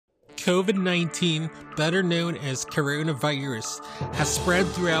COVID-19, better known as coronavirus, has spread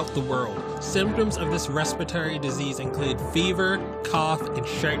throughout the world. Symptoms of this respiratory disease include fever, cough, and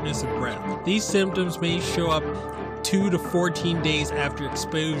shortness of breath. These symptoms may show up 2 to 14 days after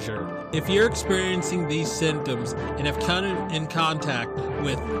exposure. If you're experiencing these symptoms and have come in contact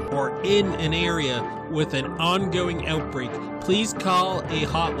with or in an area with an ongoing outbreak, please call a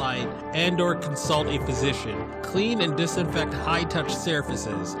hotline and/or consult a physician. Clean and disinfect high-touch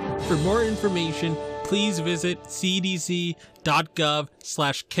surfaces. For more information, please visit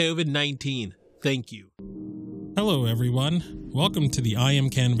cdc.gov/COVID-19. Thank you. Hello, everyone. Welcome to the I Am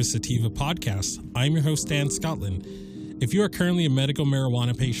Cannabis Sativa podcast. I'm your host, Dan Scotland. If you are currently a medical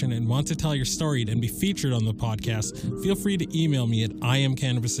marijuana patient and want to tell your story and be featured on the podcast, feel free to email me at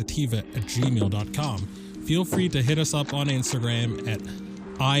iamcannabissativa@gmail.com. Feel free to hit us up on Instagram at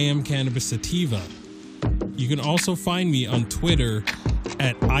iamcannabissativa. You can also find me on Twitter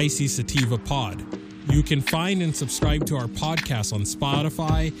at ICSativaPod. You can find and subscribe to our podcast on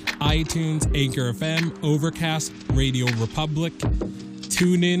Spotify, iTunes, Anchor FM, Overcast, Radio Republic,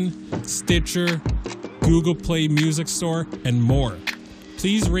 TuneIn, Stitcher, Google Play Music Store, and more.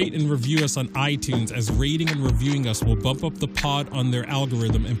 Please rate and review us on iTunes, as rating and reviewing us will bump up the pod on their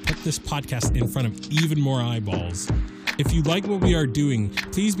algorithm and put this podcast in front of even more eyeballs. If you like what we are doing,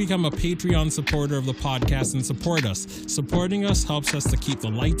 please become a Patreon supporter of the podcast and support us. Supporting us helps us to keep the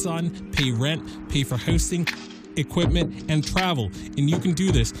lights on, pay rent, pay for hosting, equipment, and travel. And you can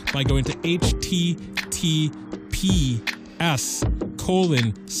do this by going to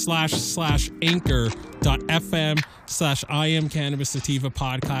https://anchor.fm/iamcannabissativa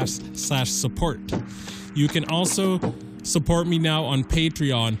podcast/support. You can also support me now on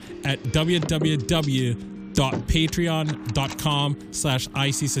Patreon at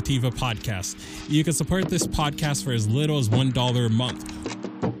www.patreon.com/ICSativa podcast. You can support this podcast for as little as $1 a month.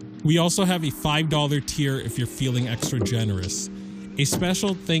 We also have a $5 tier if you're feeling extra generous. A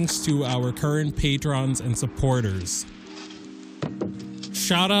special thanks to our current patrons and supporters.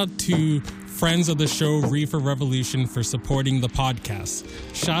 Shout out to friends of the show, Reefer Revolution, for supporting the podcast.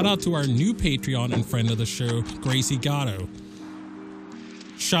 Shout out to our new Patreon and friend of the show, Gracie Gatto.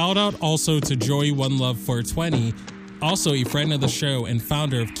 Shout out also to Joey One Love 420, also a friend of the show and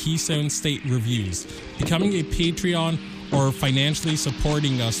founder of Keystone State Reviews. Becoming a Patreon or financially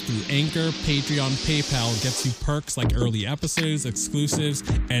supporting us through Anchor, Patreon, PayPal gets you perks like early episodes, exclusives,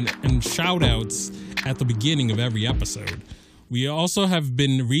 and shout outs at the beginning of every episode. We also have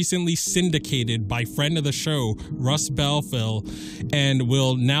been recently syndicated by friend of the show, Russ Belfill, and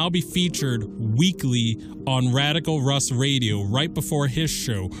will now be featured weekly on Radical Russ Radio right before his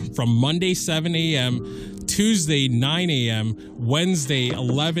show from Monday 7 a.m., Tuesday 9 a.m., Wednesday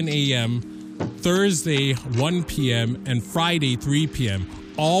 11 a.m., Thursday 1 p.m., and Friday 3 p.m.,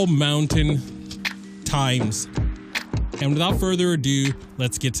 all mountain times. And without further ado,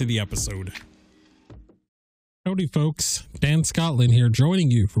 let's get to the episode. Howdy, folks. Dan Scotland here,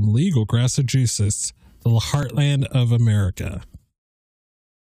 joining you from Legal, Massachusetts, the heartland of America.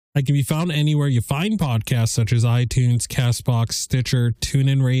 I can be found anywhere you find podcasts such as iTunes, Castbox, Stitcher,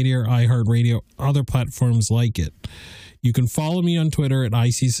 TuneIn Radio, iHeartRadio, other platforms like it. You can follow me on Twitter at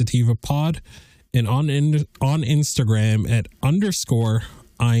ICSativaPod and on Instagram at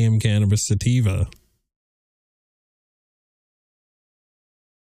 _IamCannabisSativa.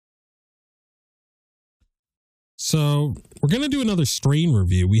 So we're going to do another strain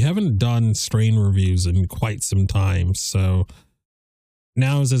review. We haven't done strain reviews in quite some time, so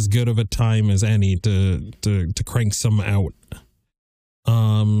now is as good of a time as any to crank some out.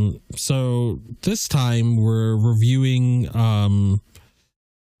 So this time we're reviewing,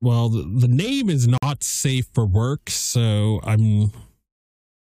 well, the name is not safe for work, so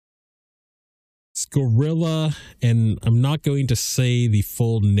it's Gorilla, and I'm not going to say the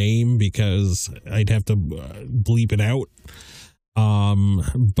full name because I'd have to bleep it out.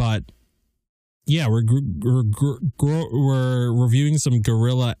 But yeah, we're reviewing some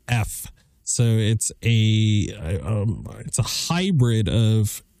Gorilla F. So it's a hybrid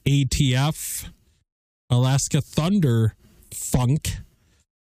of ATF, Alaska Thunder Funk,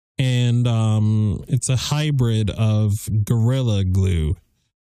 and it's a hybrid of Gorilla Glue.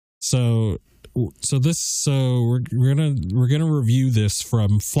 So we're gonna review this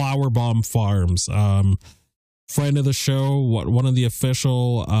from Flower Bomb Farms, friend of the show, one of the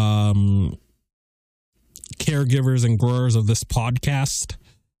official caregivers and growers of this podcast.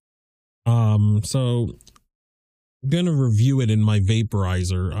 So I'm gonna review it in my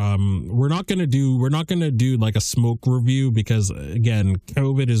vaporizer. We're not gonna do like a smoke review because again,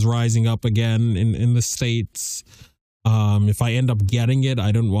 COVID is rising up again in the States. If I end up getting it,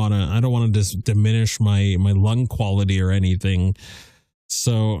 I don't want to just diminish my lung quality or anything.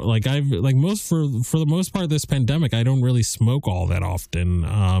 So like for the most part this pandemic, I don't really smoke all that often.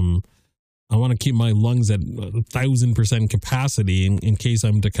 I want to keep my lungs at 1,000% capacity in case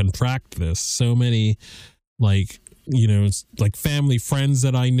I'm to contract this. So many, like, like family friends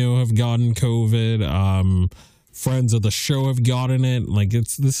that I know have gotten COVID. Friends of the show have gotten it. Like,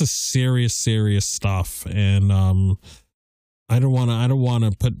 this is serious stuff. And I don't want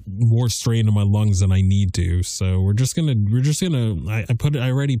to put more strain on my lungs than I need to. So we're just gonna I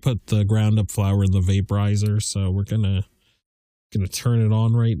already put the ground up flower in the vaporizer. So we're gonna turn it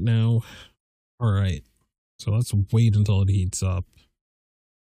on right now. All right, so let's wait until it heats up.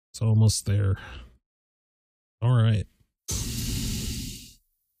 It's almost there. All right.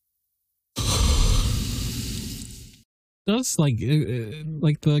 Does like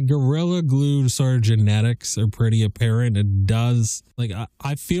the Gorilla Glue sort of genetics are pretty apparent. It does, like, I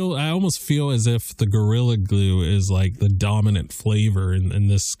almost feel as if the Gorilla Glue is like the dominant flavor in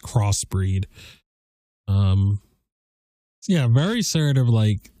this crossbreed. Yeah, very sort of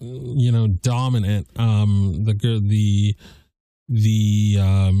like, dominant. The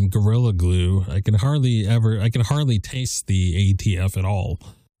Gorilla Glue. I can hardly taste the ATF at all.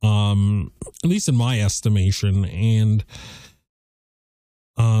 At least in my estimation. And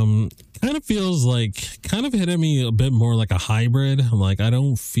kind of feels like, kind of hitting me a bit more like a hybrid. Like, I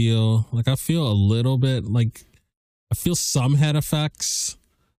feel a little bit like, I feel some head effects,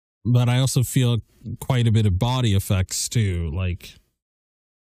 but I also feel quite a bit of body effects too. Like,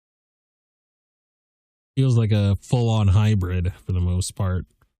 feels like a full-on hybrid for the most part.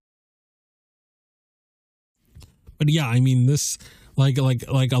 But yeah, I mean, this like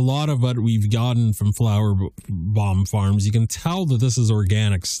a lot of what we've gotten from Flower Bomb Farms, you can tell that this is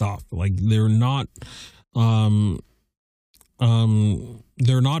organic stuff. Like, they're not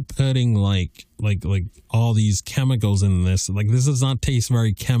putting like all these chemicals in this. Like, this does not taste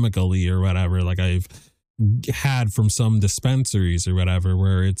very chemically or whatever, like I've had from some dispensaries or whatever,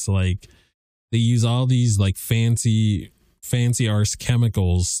 where it's like they use all these like fancy arse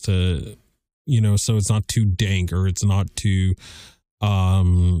chemicals to, so it's not too dank, or it's not too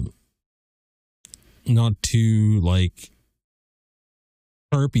like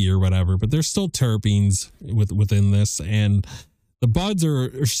terpy or whatever, but there's still terpenes within this, and the buds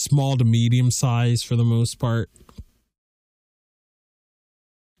are small to medium size for the most part.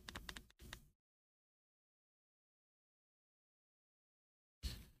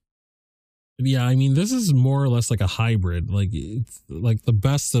 Yeah, I mean, this is more or less like a hybrid. Like, it's like the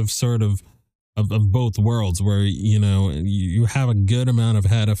best of sort of both worlds, where you have a good amount of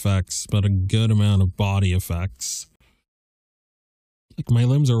head effects but a good amount of body effects. Like, my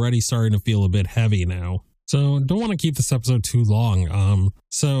limbs are already starting to feel a bit heavy now, so don't want to keep this episode too long.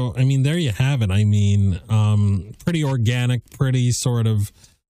 So I mean, there you have it. I mean, pretty organic, pretty sort of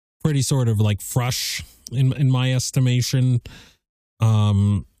like fresh in my estimation.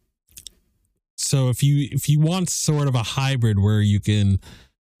 So if you want sort of a hybrid where you can,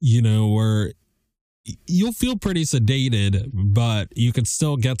 where you'll feel pretty sedated, but you can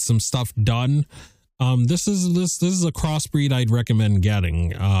still get some stuff done. This is a crossbreed I'd recommend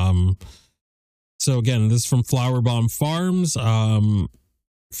getting. So again, this is from Flower Bomb Farms.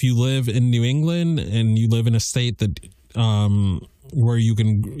 If you live in New England and you live in a state that, where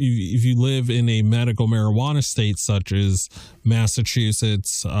if you live in a medical marijuana state such as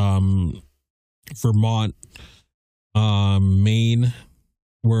Massachusetts, Vermont, Maine,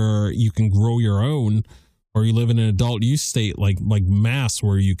 where you can grow your own, or you live in an adult use state like Mass,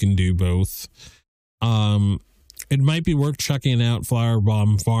 where you can do both, it might be worth checking out Flower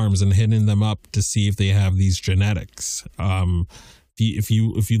Bomb Farms and hitting them up to see if they have these genetics. If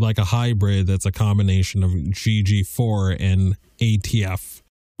you like a hybrid that's a combination of GG4 and ATF.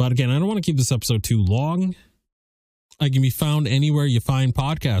 But again, I don't want to keep this episode too long. I can be found anywhere you find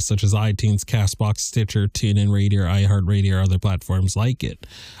podcasts, such as iTunes, Castbox, Stitcher, TuneIn Radio, iHeartRadio, or other platforms like it.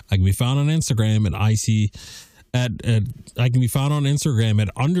 I can be found on Instagram at I can be found on Instagram at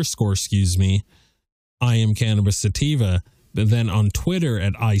 _ I am Cannabis Sativa, but then on Twitter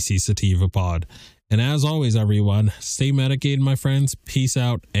at IC Sativa Pod. And as always, everyone, stay medicated, my friends. Peace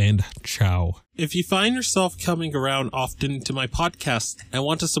out and ciao. If you find yourself coming around often to my podcast and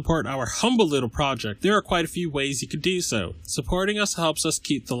want to support our humble little project, there are quite a few ways you could do so. Supporting us helps us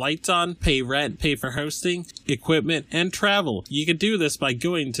keep the lights on, pay rent, pay for hosting, equipment, and travel. You can do this by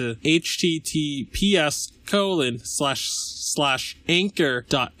going to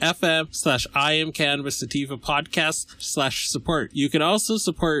https://anchor.fm/IamCannabisSativa/podcast/support. You can also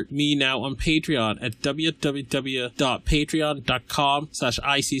support me now on Patreon at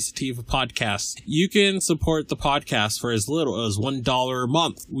www.patreon.com/ICSativapodcast. You can support the podcast for as little as $1 a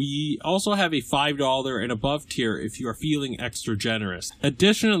month. We also have a $5 and above tier if you are feeling extra generous.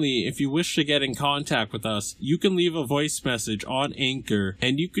 Additionally, if you wish to get in contact with us, you can leave a voice message on Anchor,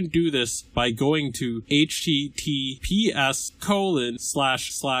 and you can do this by going to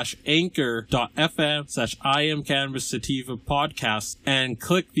https://anchor.fm/IamCannabisSativapodcast and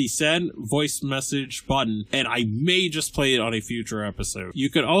click the send voice message button, and I may just play it on a future episode.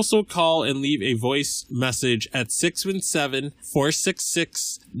 You can also call and leave a voice message at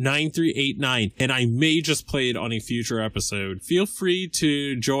 617-466-9389, and I may just play it on a future episode. Feel free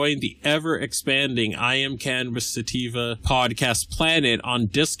to join the ever-expanding I Am Cannabis Sativa podcast planet on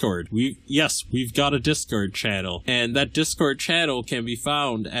Discord. We've got a Discord channel, and that Discord channel can be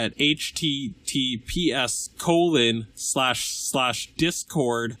found at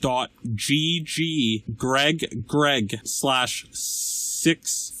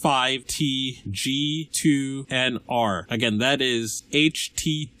Again, that is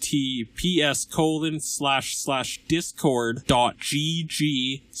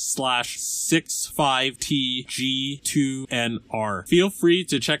https://discord.gg/65tg2nr. Feel free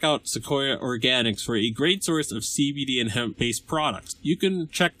to check out Sequoia Organics for a great source of CBD and hemp-based products. You can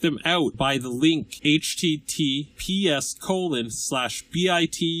check them out by the link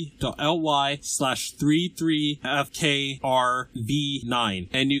https://bit.ly/33fkrv9,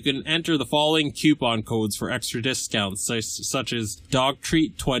 and you can enter the following coupon codes for extra discounts, such as Dog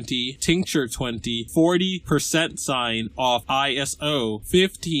Treat 20, Tincture 20, 40% off ISO,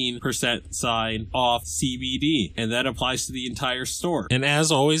 15% off CBD, and that applies to the entire store. And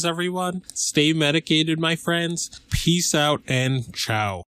as always, everyone, stay medicated, my friends. Peace out and ciao.